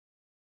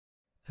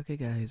Okay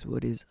guys,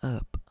 what is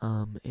up?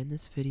 In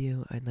this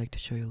video, I'd like to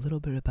show you a little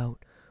bit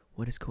about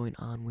what is going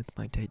on with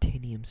my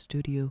Titanium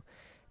Studio,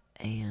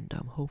 and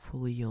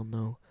hopefully you'll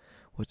know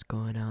what's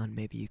going on.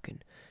 Maybe you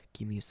can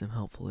give me some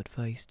helpful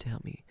advice to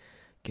help me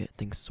get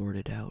things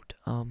sorted out.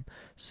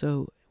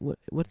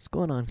 What's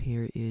going on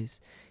here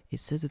is it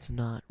says it's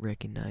not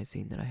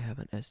recognizing that I have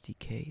an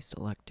SDK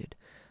selected.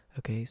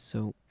 Okay,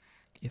 so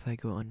if I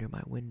go under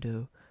my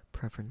window,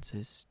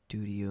 preferences,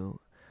 studio,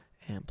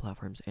 and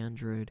platforms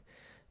Android,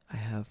 I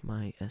have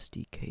my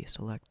SDK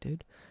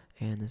selected,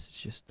 and this is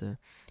just the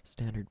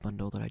standard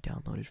bundle that I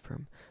downloaded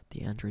from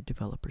the Android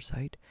developer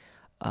site.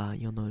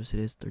 You'll notice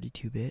it is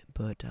 32-bit,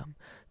 but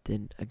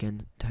then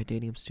again,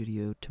 Titanium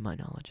Studio, to my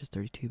knowledge, is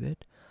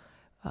 32-bit.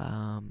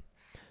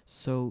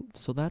 So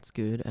that's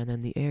good. And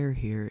then the error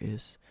here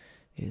is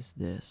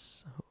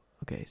this.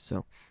 Okay,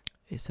 so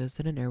it says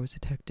that an error was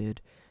detected,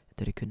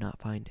 that it could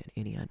not find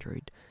any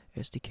Android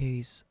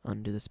SDKs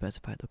under the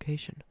specified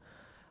location.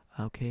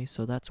 Okay,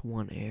 so that's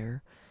one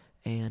error.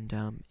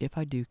 And if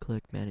I do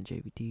click Manage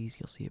AVDs,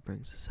 you'll see it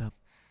brings this up.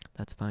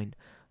 That's fine.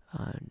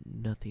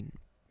 Nothing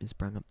is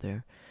sprung up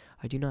there.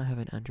 I do not have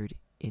an Android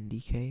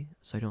NDK,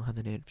 so I don't have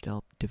the native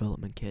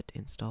development kit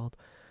installed,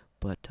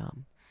 but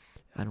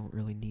I don't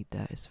really need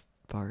that as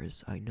far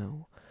as I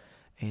know.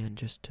 And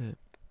just to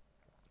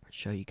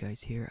show you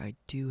guys here, I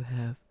do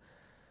have,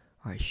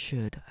 or I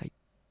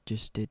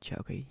just did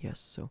check. Okay,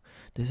 yes, so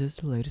this is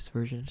the latest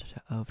version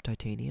of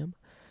Titanium,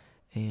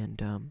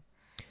 and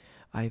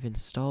I've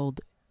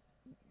installed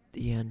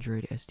the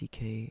Android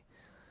SDK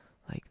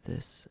like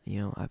this.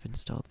 I've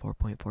installed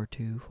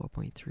 4.42,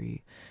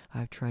 4.3.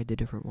 I've tried the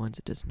different ones.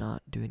 It does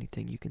not do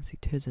anything. You can see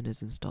Tizen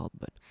is installed,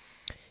 but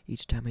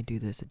each time I do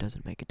this, it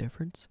doesn't make a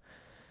difference.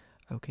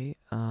 Okay,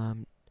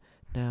 now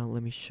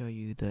let me show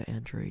you the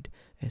Android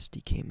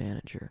SDK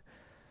manager.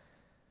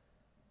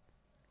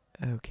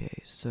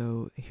 Okay,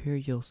 so here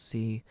you'll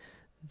see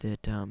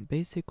that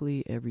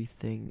basically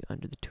everything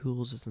under the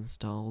tools is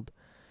installed.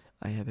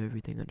 I have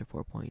everything under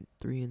 4.3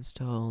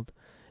 installed,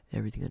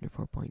 everything under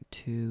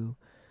 4.2,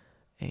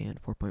 and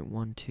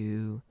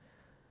 4.12,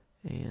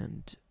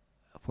 and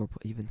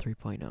even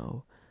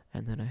 3.0,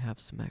 and then I have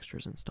some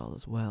extras installed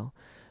as well.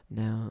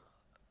 Now,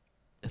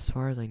 as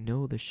far as I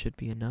know, this should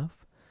be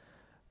enough,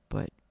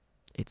 but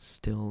it's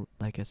still,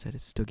 like I said,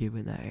 it's still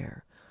giving that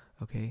error.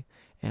 Okay,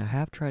 and I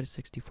have tried a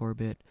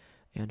 64-bit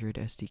Android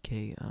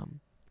SDK,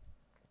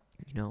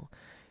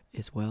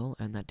 as well,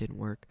 and that didn't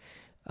work.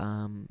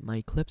 My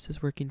Eclipse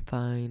is working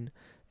fine,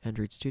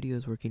 Android Studio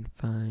is working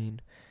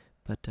fine,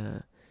 but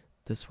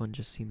this one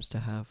just seems to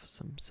have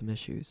some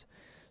issues.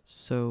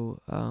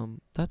 So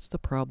that's the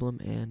problem,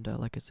 and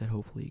like I said,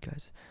 hopefully you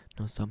guys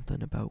know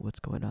something about what's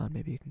going on.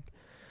 Maybe you can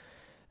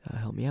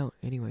help me out.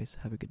 Anyways,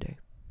 have a good day.